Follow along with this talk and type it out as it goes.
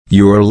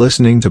You are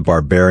listening to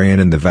Barbarian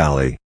in the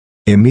Valley.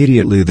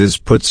 Immediately this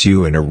puts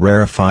you in a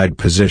rarefied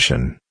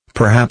position,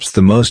 perhaps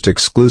the most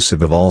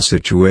exclusive of all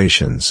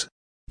situations.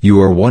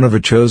 You are one of a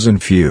chosen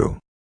few.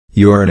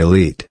 You are an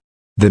elite.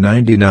 The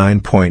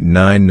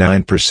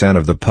 99.99%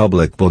 of the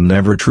public will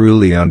never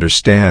truly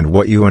understand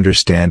what you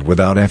understand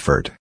without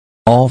effort.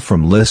 All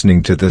from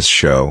listening to this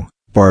show,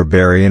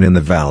 Barbarian in the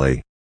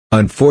Valley.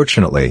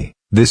 Unfortunately,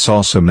 this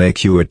also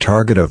makes you a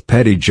target of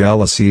petty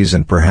jealousies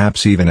and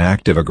perhaps even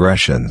active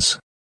aggressions.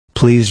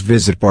 Please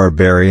visit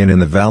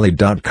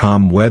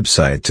barbarianinthevalley.com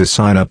website to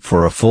sign up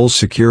for a full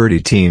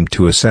security team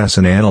to assess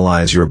and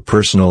analyze your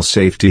personal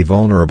safety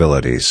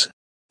vulnerabilities.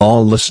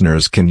 All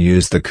listeners can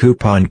use the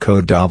coupon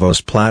code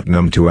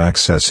DAVOSPLATINUM to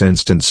access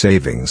instant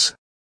savings.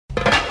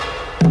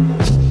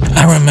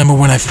 I remember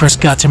when I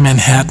first got to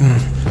Manhattan,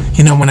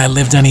 when I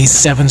lived on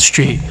East 7th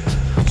Street,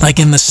 like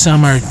in the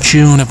summer,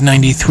 June of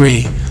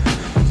 '93,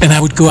 and I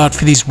would go out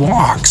for these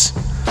walks.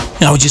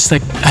 I would just I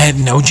had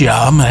no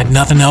job, I had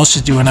nothing else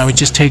to do, and I would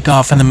just take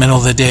off in the middle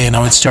of the day and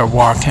I would start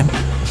walk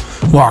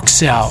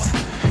south,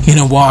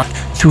 walk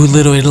through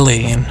Little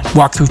Italy and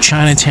walk through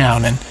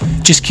Chinatown and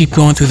just keep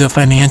going through the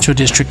financial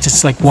district.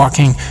 It's like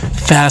walking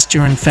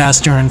faster and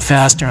faster and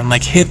faster and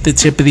hit the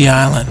tip of the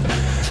island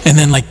and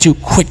then do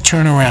quick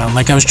turnaround.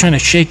 I was trying to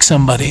shake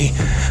somebody,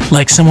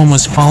 someone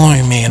was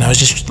following me and I was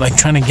just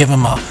trying to give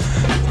him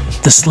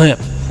the slip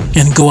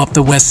and go up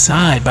the west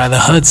side by the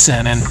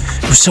Hudson, and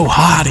it was so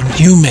hot and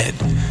humid,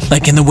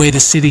 in the way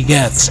the city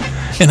gets,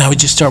 and I would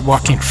just start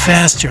walking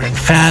faster and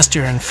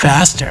faster and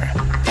faster,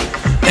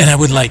 and I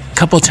would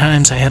couple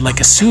times I had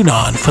a suit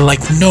on for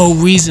no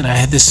reason. I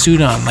had this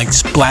suit on,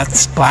 this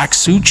black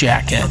suit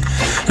jacket,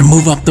 and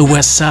move up the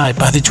west side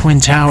by the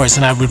Twin Towers,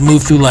 and I would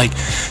move through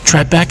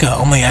Tribeca,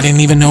 only I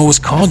didn't even know it was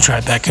called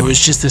Tribeca. It was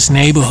just this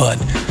neighborhood,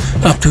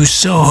 up through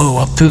Soho,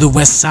 up through the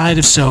west side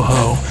of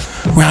Soho,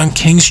 around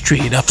King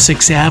Street, up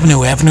 6th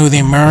Avenue, Avenue of the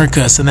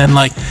Americas, and then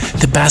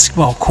the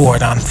basketball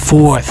court on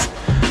 4th,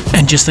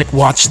 and just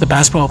watch the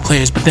basketball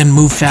players, but then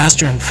move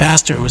faster and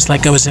faster. It was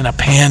I was in a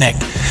panic.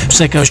 It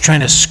was I was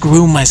trying to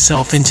screw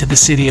myself into the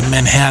city of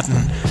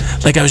Manhattan.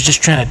 I was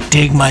just trying to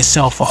dig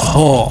myself a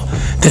hole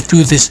that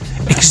through this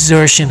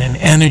exertion and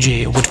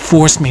energy, it would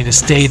force me to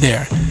stay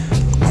there.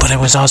 But it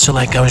was also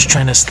I was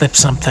trying to slip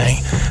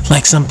something,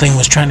 something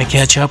was trying to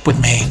catch up with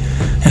me.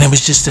 And it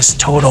was just this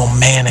total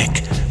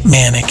manic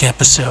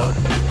episode.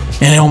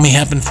 And it only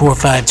happened 4 or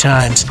 5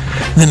 times.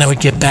 And then I would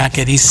get back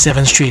at East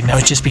 7th Street and I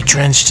would just be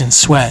drenched in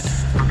sweat.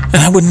 And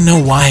I wouldn't know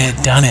why I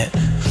had done it.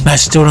 And I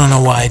still don't know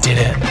why I did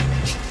it.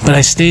 But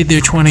I stayed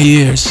there 20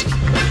 years.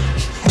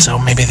 So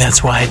maybe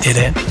that's why I did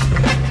it.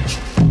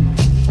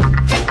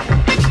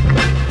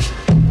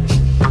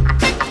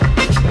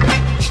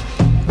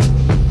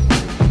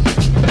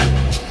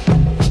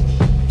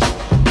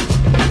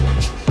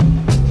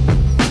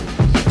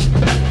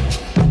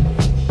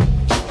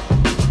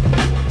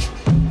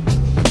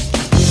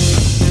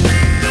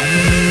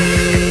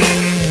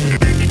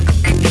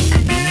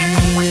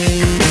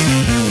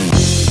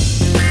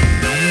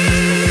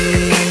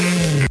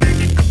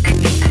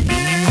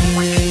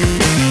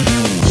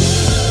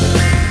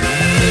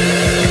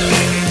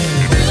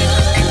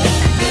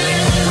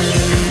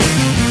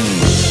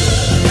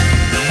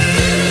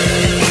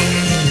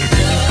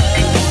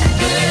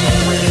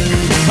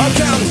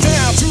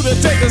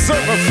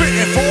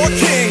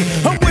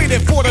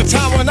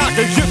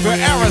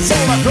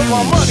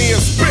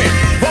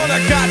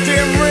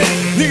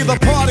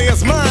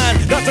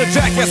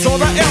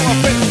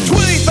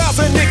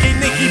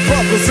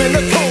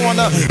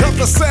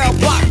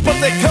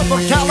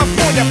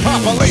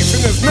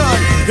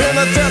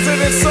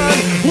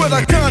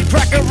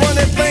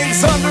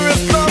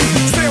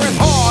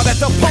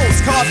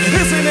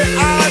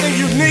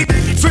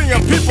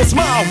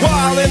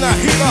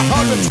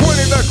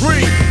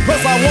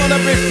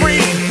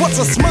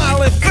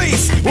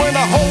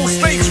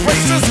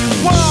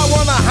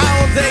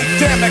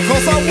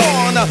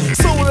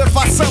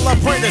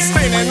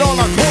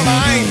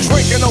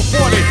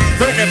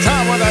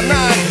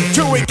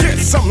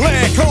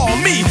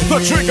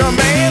 Trigger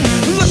man,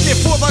 looking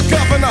for the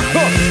governor.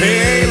 He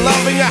ain't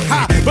loving you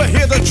high, but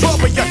hear the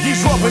trouble, yeah,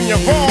 he's rubbing you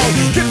wrong.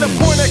 Get the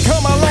point and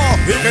come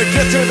along, he could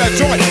get to the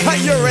joint. I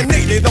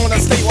urinated on the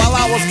stage while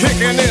I was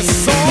kicking this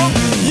song.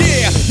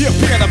 Yeah, you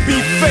better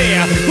be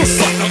fair. The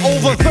sucker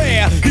over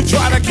there, he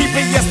tried to keep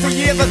it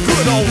yesteryear, the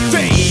good old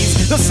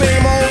days. The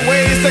same old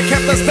ways that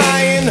kept us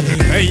dying.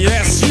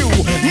 Yes, you,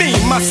 me,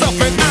 myself,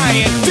 and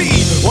I&D.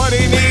 What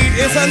he need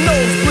is a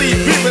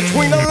nosebleed, be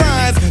between the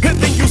lines,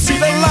 and then you see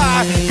the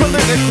lie.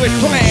 Politically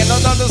planned,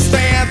 don't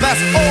understand,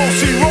 that's all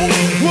she wrote.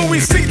 When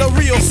we see the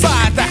real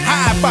side, the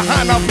hide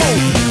behind a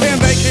vote. And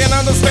they can't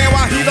understand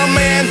why he the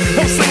man.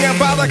 I'm singing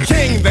about a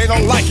king, they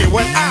don't like it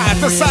when I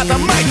decide to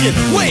mic it.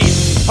 Wait,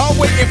 I'm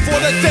waiting for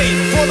the date,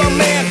 for the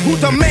man who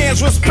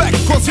demands respect,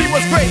 cause he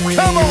was great.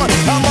 Come on,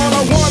 I'm on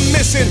a one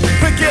mission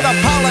to get a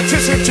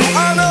politician to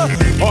honor,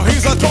 or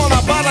he's a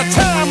goner by the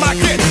time I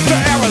get to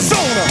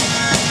Arizona.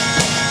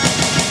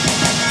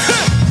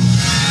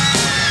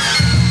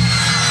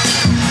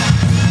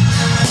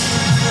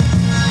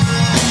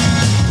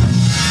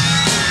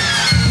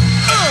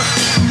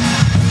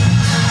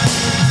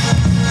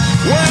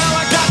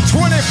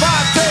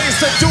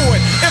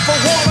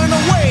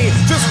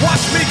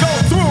 watch me go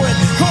through it,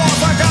 cause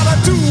I gotta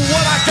do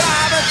what I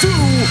gotta do.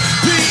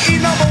 PE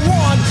number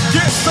one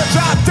gets the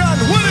job done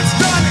when it's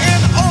done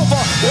and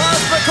over.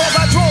 Words because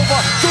I drove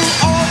her through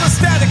all the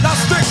static. Now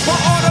stick for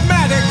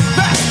automatic,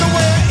 that's the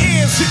way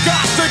it is. You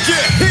got to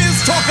get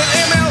his talking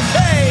MLK.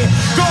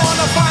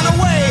 Gonna find a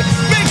way,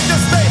 make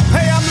this thing.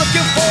 Hey, I'm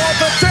looking for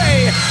the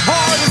day.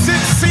 Hard as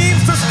it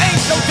seems, this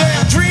ain't no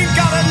damn dream.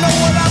 Gotta know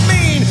what I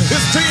mean.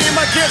 It's team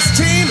against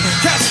team,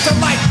 catch the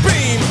light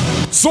beam.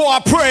 So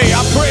I pray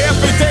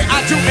every day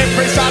I do and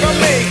pray try to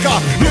make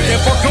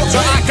looking for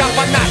culture, I got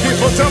my not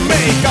people to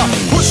make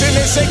pushing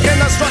and shaking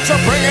the structure,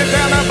 bringing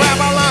down the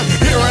Babylon.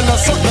 Here in the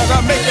circle to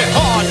make it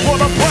hard for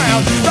the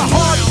brown. The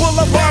hard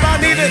boulevard,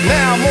 I need it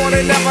now, more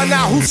than ever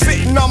now. Who's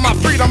sitting on my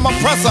freedom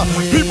oppressor?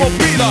 People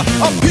beater,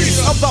 a piece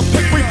of the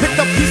pick. We picked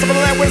a piece of the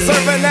land we're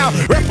serving now.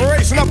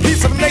 Reparation, a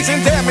piece of the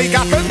nation, damn, we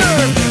got the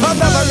nerve.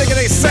 Another nigga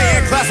they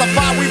saying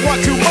classify, we want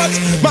too much.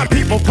 My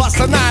people plus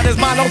the nine is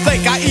mine, don't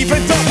think I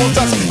even double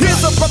dutch.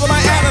 Here's a brother,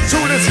 my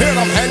attitude is hit,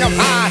 I'm hang 'em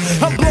high.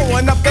 I'm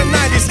blowing up the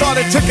 90s,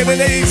 started ticking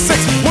in 86.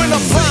 When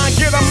I'm flying,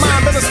 get a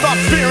mind, better start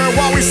fearing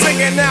while we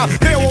singing now.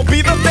 There will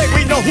be the day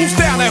we know who's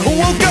down and who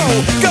will go,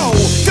 go,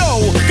 go,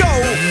 go,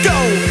 go.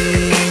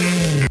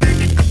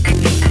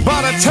 By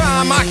the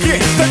time I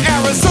get to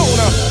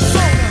Arizona,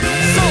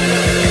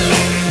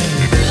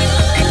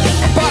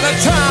 by the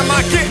time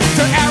I get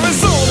to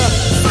Arizona,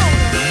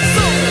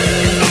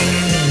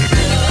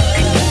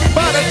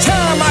 by the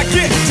time I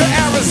get to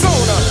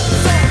Arizona.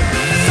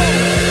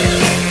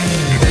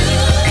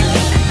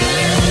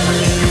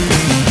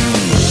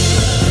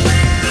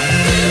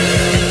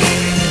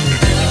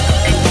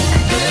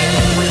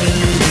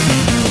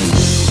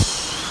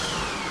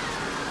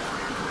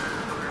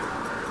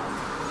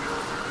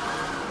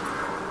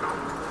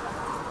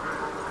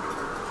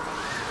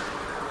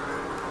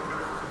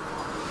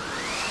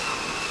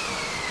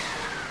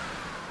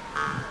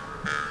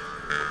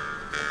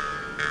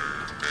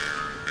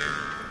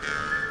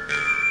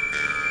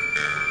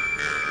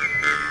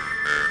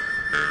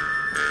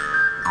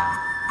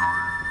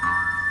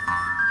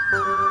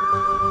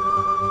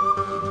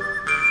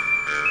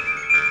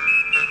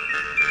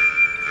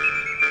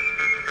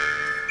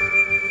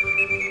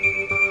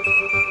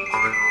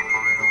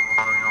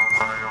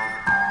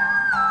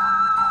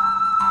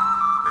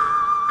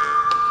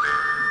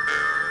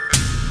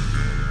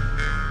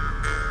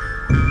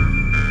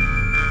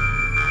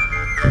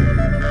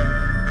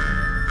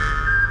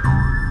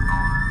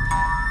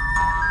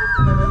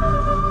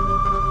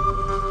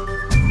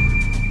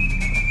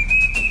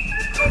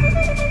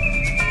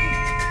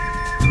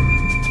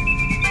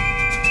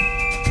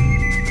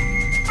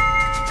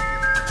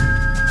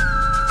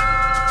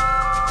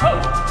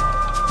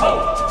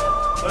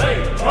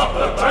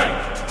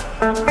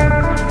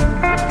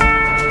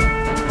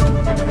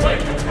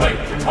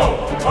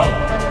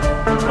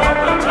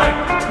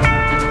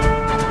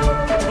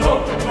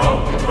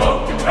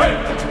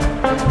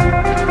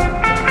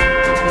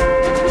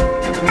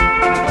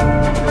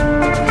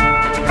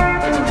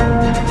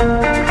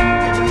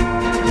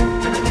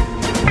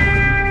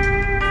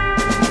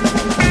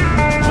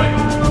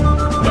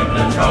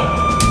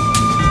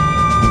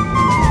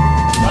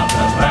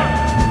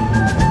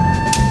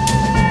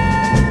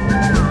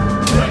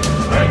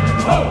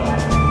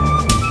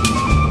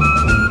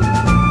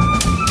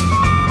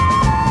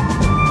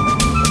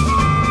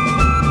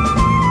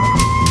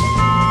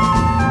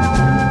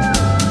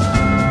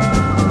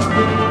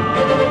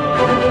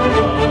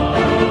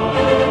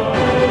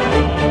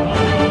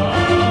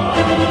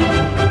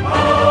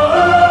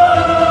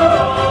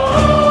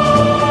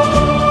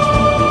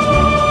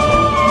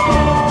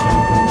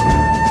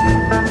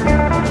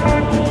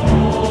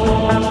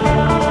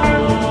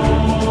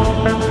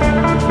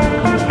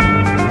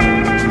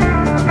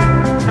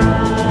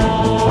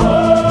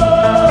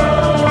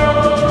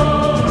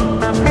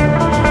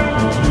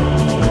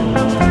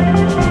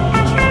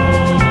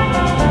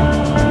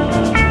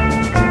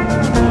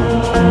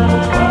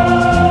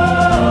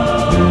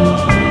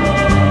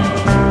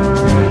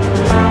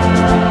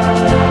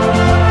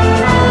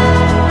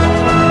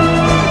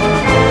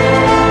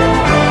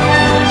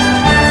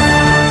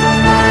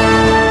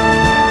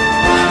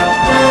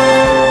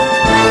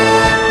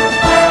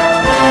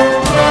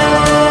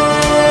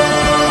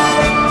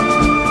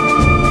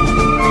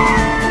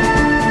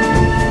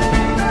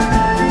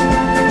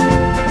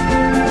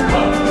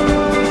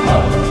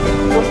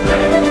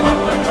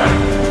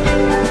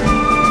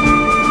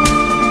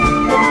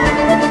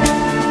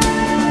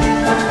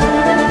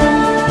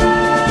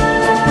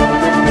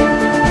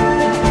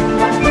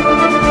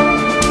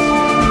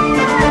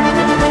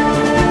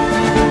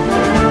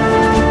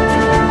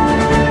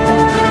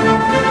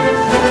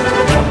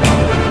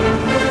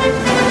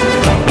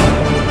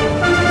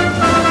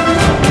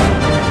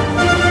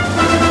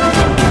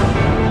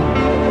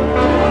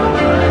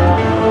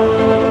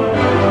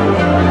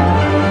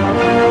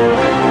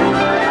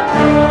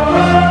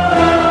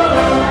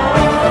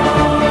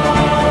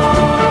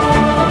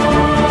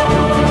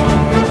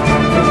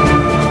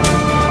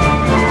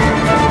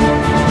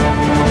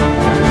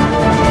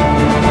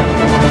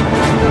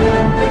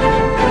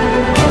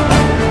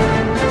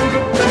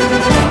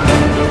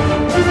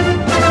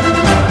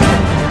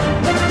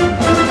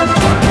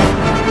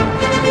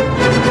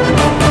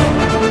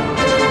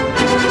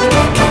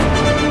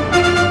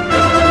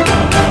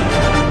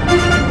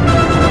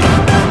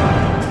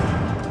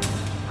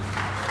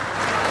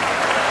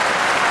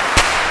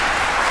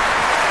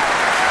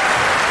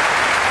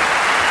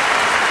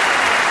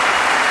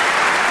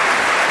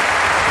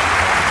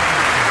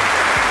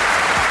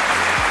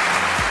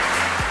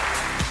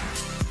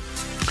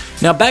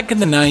 Now, back in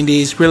the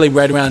 90s, really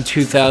right around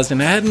 2000,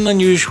 I had an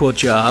unusual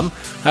job.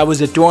 I was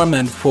a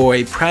doorman for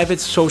a private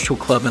social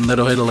club in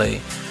Little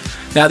Italy.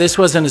 Now, this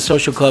wasn't a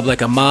social club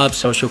like a mob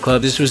social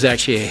club. This was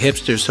actually a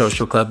hipster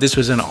social club. This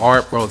was an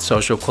art world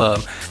social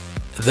club.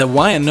 The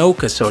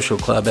Waianoka Social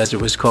Club, as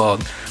it was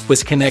called,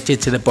 was connected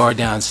to the bar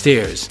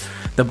downstairs.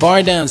 The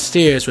bar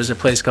downstairs was a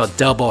place called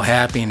Double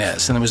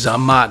Happiness, and it was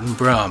on Mott and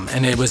Brum,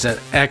 and it was an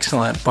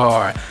excellent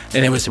bar,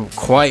 and it was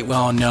quite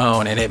well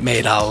known, and it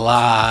made a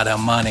lot of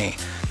money.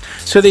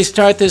 So they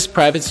start this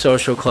private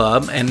social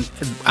club, and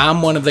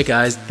I'm one of the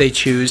guys they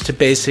choose to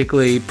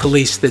basically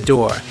police the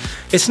door.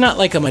 It's not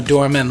like I'm a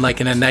doorman like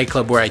in a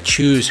nightclub where I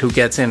choose who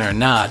gets in or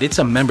not. It's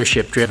a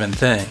membership-driven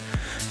thing.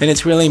 And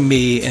it's really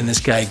me and this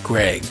guy,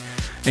 Greg.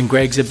 And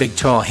Greg's a big,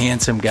 tall,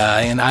 handsome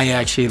guy, and I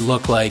actually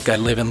look like I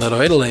live in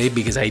Little Italy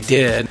because I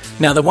did.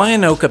 Now, the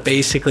Waianoka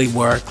basically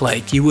worked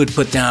like you would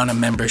put down a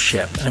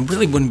membership, and it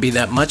really wouldn't be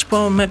that much,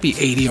 but it might be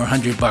 $80 or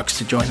 $100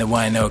 to join the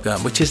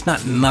Waianoka, which is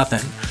not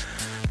nothing.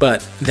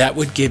 But that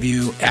would give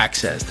you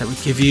access. That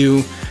would give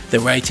you the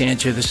right to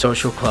enter the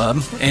social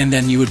club, and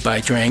then you would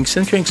buy drinks,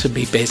 and drinks would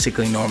be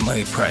basically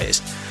normally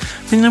priced.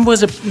 And it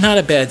was not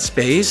a bad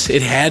space.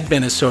 It had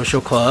been a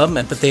social club,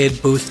 but they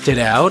had boothed it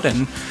out,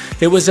 and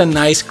it was a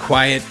nice,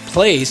 quiet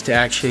place to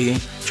actually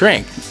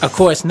drink. Of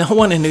course, no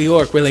one in New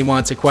York really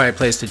wants a quiet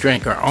place to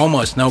drink, or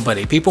almost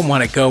nobody. People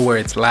want to go where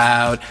it's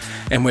loud,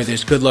 and where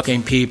there's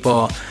good-looking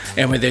people,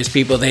 and where there's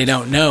people they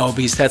don't know,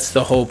 because that's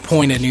the whole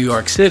point of New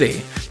York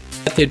City.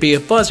 There'd be a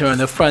buzzer on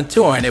the front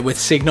door, and it would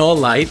signal a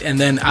light, and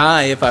then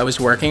I, if I was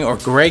working, or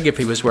Greg, if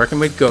he was working,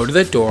 would go to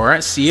the door,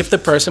 see if the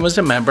person was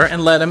a member,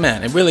 and let him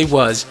in. It really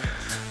was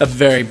a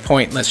very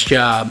pointless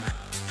job.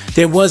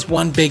 There was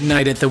one big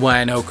night at the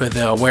Waianoka,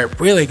 though, where it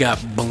really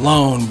got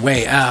blown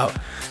way out.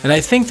 And I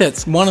think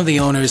that one of the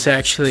owners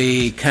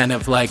actually kind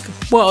of like,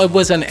 well, it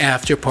was an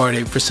after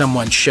party for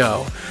someone's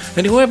show.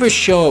 And whoever's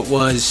show it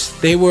was,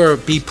 they were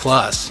B+.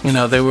 You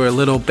know, they were a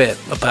little bit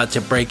about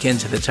to break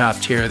into the top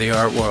tier of the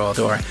art world,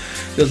 or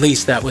at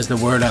least that was the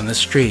word on the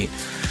street.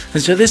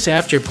 And so this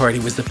after party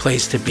was the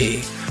place to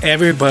be.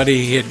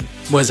 Everybody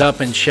was up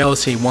in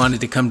Chelsea,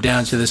 wanted to come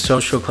down to the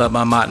social club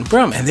on Mott and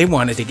Brum, and they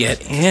wanted to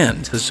get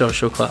into the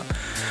social club.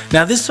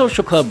 Now, this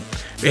social club,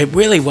 it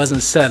really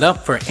wasn't set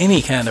up for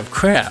any kind of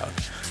crowd.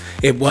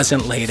 It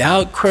wasn't laid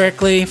out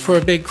correctly for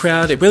a big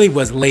crowd. It really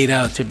was laid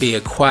out to be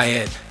a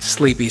quiet,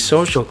 sleepy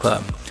social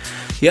club.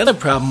 The other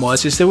problem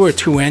was there were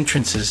two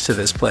entrances to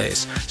this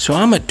place. So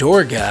I'm a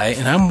door guy,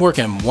 and I'm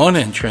working one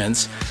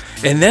entrance,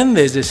 and then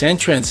there's this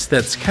entrance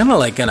that's kind of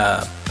like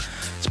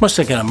it's much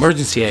like an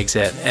emergency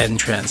exit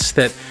entrance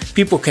that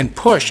people can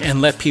push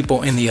and let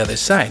people in the other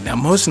side. Now,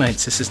 most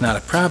nights this is not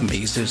a problem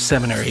because there's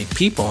 7 or 8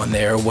 people in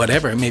there or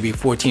whatever, maybe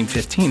 14,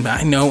 15,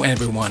 but I know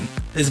everyone.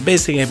 It's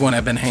basically everyone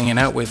I've been hanging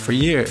out with for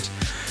years.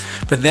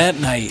 But that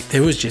night,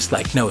 there was just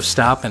like no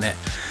stopping it.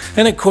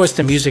 And of course,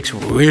 the music's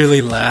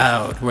really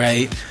loud,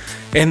 right?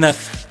 And the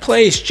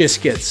place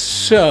just gets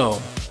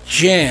so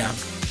jammed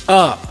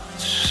up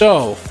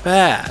so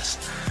fast.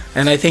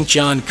 And I think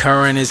John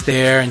Curran is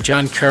there, and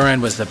John Curran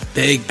was a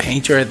big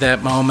painter at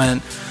that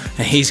moment,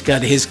 and he's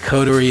got his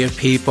coterie of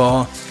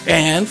people.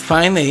 And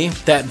finally,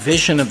 that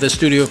vision of the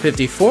Studio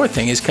 54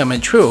 thing is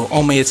coming true,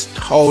 only it's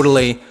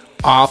totally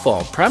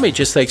awful. Probably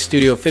just like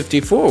Studio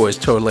 54 was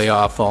totally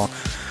awful.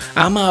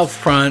 I'm out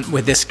front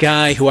with this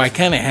guy who I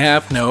kind of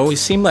half know. He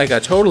seemed like a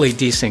totally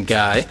decent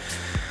guy,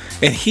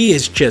 and he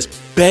is just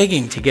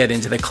begging to get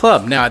into the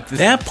club. Now, at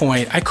that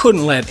point, I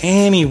couldn't let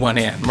anyone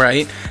in,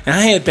 right? And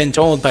I had been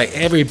told by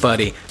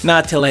everybody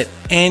not to let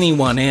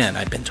anyone in.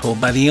 I'd been told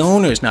by the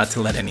owners not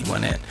to let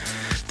anyone in.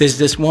 There's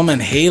this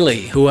woman,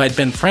 Haley, who I'd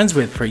been friends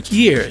with for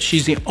years.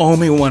 She's the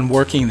only one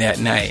working that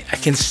night. I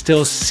can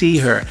still see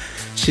her.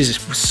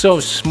 She's so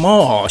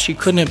small. She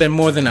couldn't have been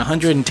more than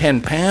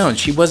 110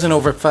 pounds. She wasn't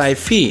over 5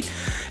 feet.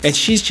 And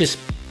she's just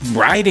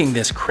riding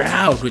this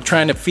crowd with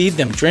trying to feed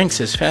them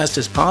drinks as fast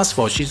as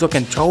possible. She's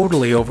looking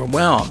totally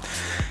overwhelmed.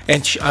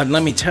 And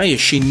let me tell you,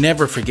 she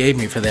never forgave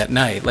me for that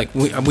night. Like,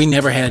 we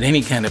never had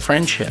any kind of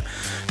friendship.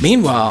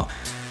 Meanwhile,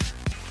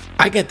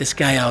 I got this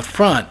guy out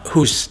front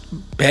who's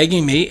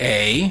begging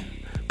me,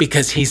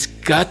 because he's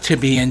got to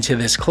be into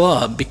this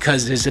club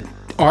because there's an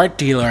art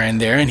dealer in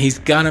there and he's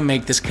got to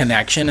make this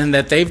connection, and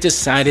that they've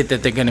decided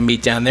that they're going to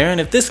meet down there.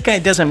 And if this guy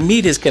doesn't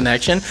meet his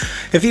connection,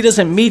 if he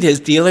doesn't meet his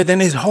dealer,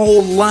 then his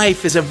whole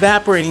life is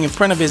evaporating in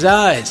front of his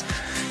eyes.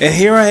 And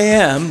here I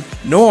am,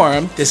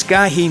 Norm, this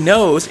guy he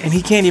knows, and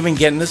he can't even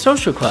get in the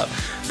social club.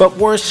 But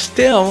worse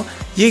still,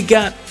 you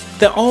got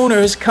the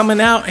owners coming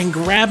out and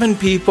grabbing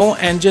people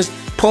and just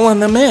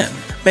pulling them in,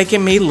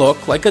 making me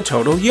look like a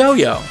total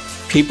yo-yo.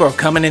 People are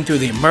coming in through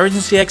the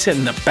emergency exit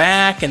in the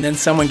back, and then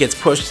someone gets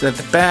pushed at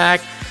the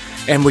back.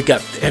 And we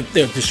got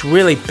this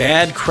really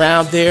bad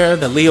crowd there,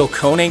 the Leo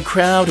Koenig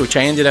crowd, which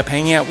I ended up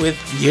hanging out with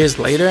years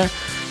later.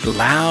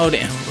 Loud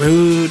and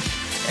rude,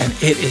 and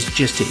it is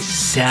just a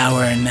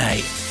sour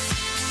night.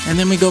 And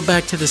then we go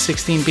back to the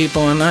 16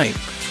 people a night,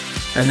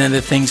 and then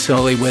the thing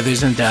slowly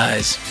withers and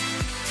dies.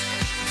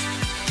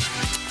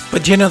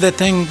 But you know that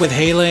thing with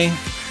Haley?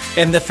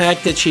 And the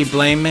fact that she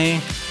blamed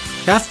me,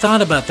 I've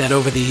thought about that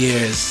over the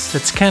years.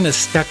 It's kind of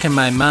stuck in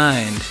my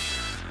mind.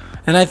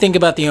 And I think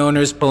about the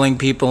owners pulling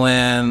people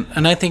in,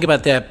 and I think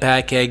about that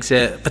back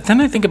exit, but then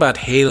I think about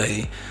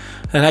Haley,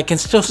 and I can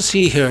still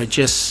see her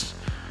just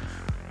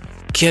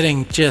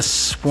getting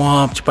just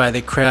swamped by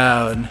the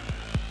crowd.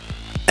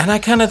 And I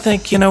kind of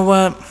think, you know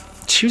what?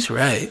 She was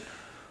right.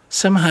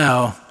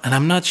 Somehow, and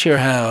I'm not sure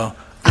how,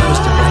 I was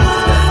to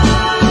blame for that.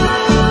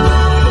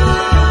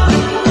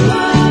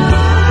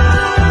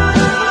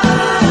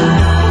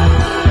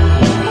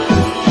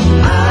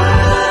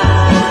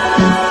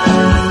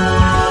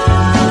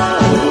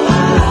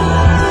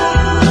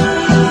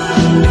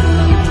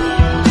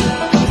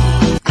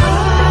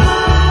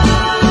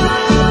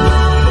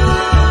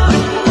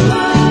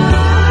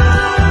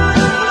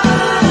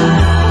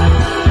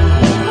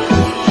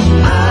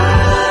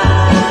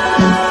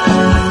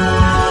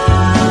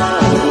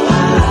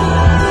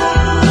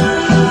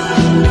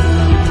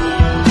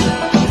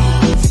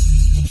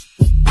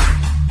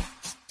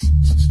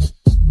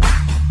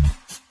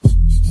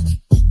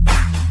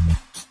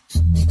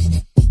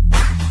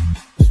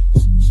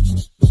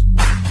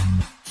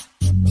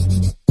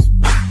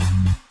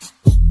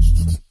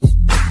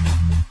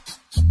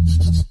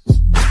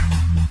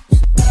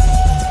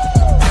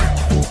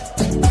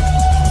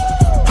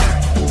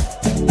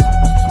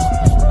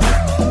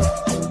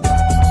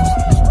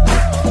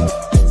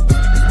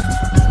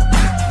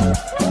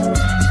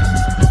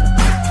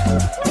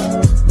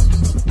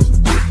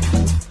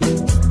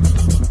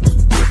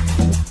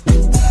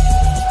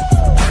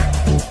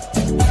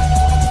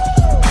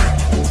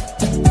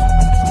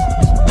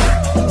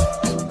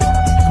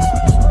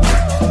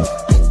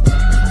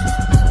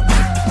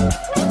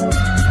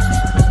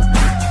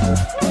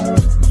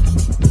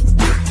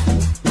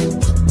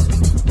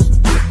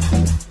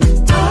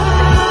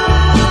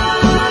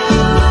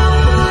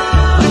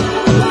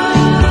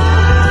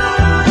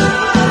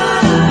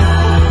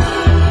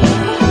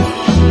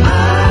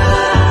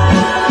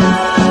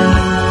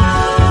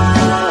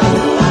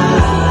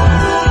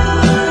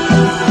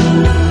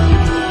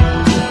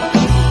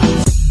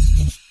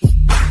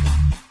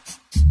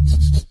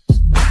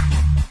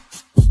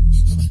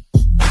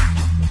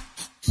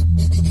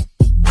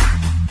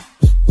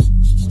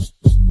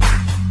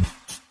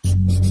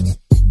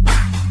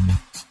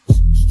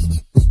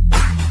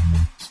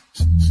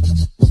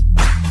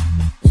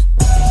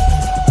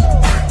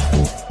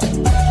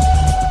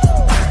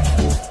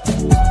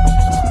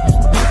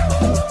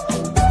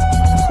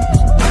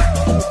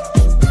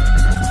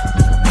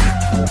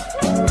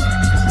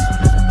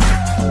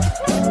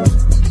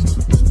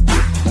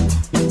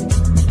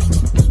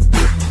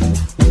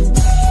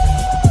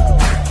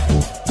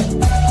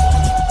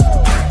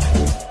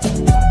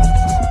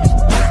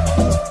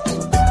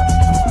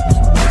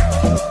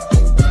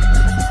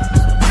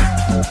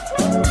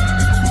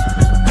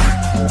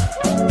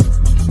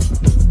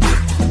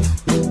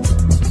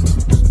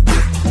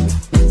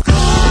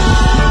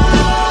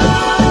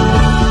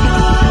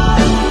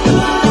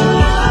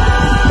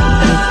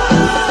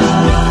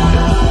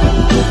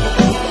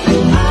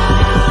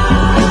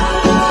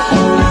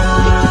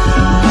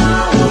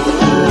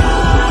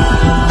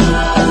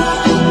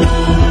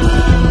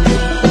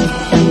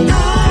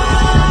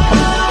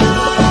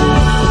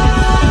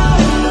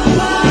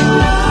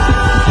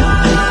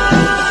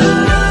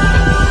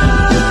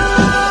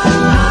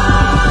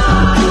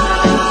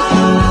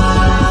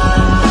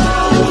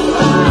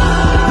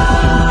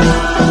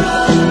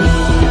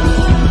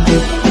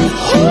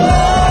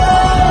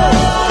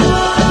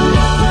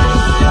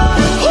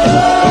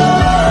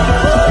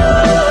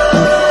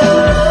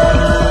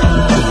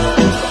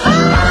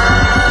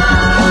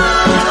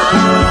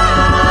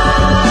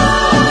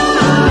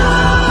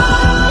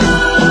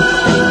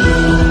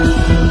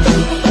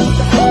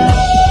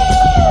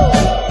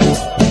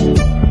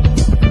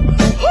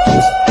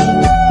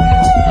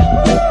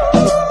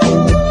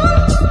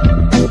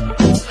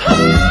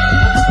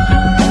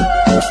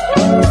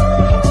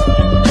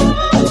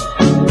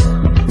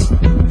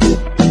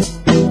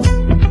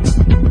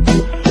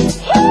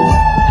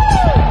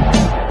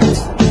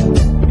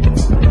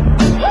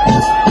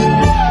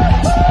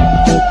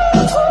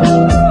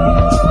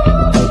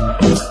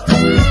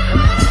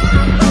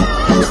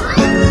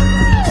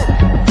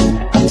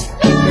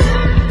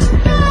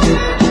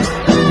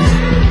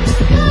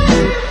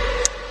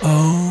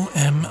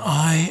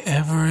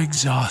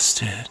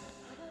 exhausted.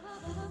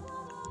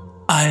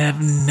 I have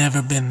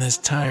never been this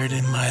tired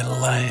in my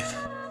life.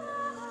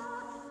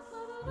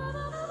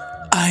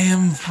 I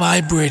am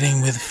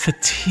vibrating with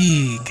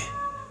fatigue.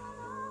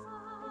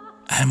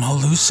 I'm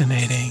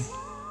hallucinating.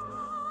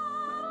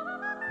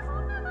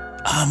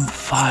 I'm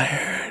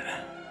fired.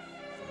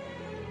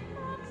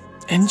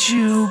 And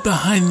you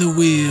behind the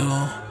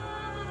wheel,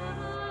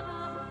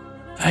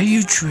 are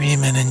you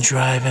dreaming and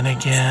driving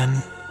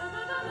again?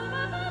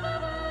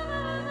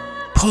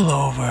 Pull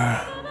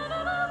over.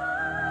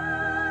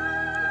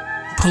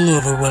 Pull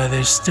over while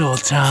there's still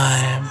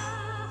time.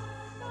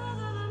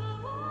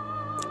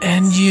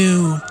 And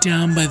you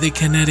down by the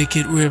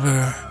Connecticut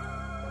River,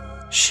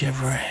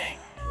 shivering.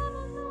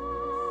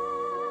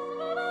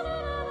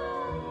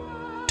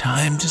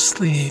 time to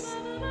sleep.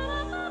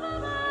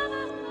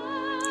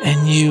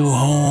 And you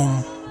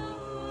home,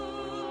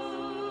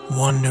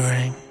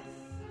 wondering,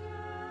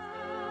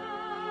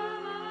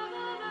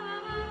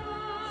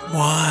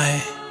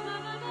 why?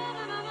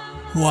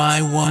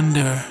 Why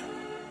wonder?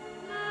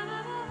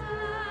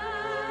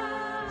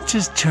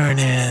 Just turn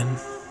in.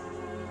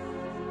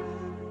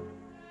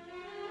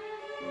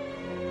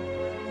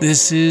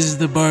 This is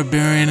the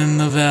Barbarian in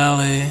the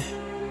Valley.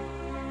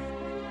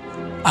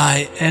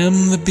 I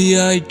am the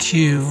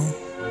BIQ.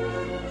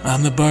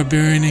 I'm the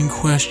barbarian in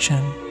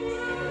question.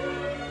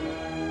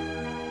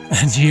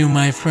 And you,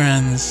 my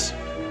friends,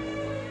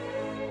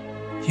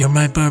 you're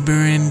my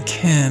barbarian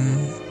kin.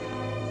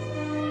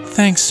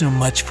 Thanks so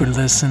much for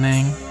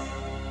listening.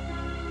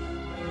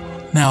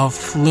 Now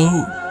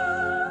float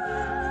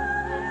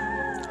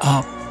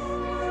up,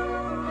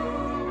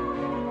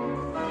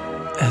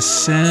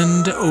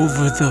 ascend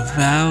over the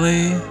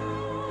valley,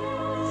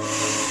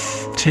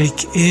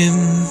 take in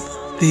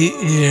the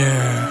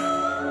air,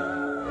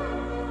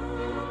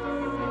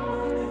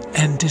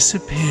 and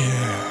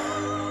disappear.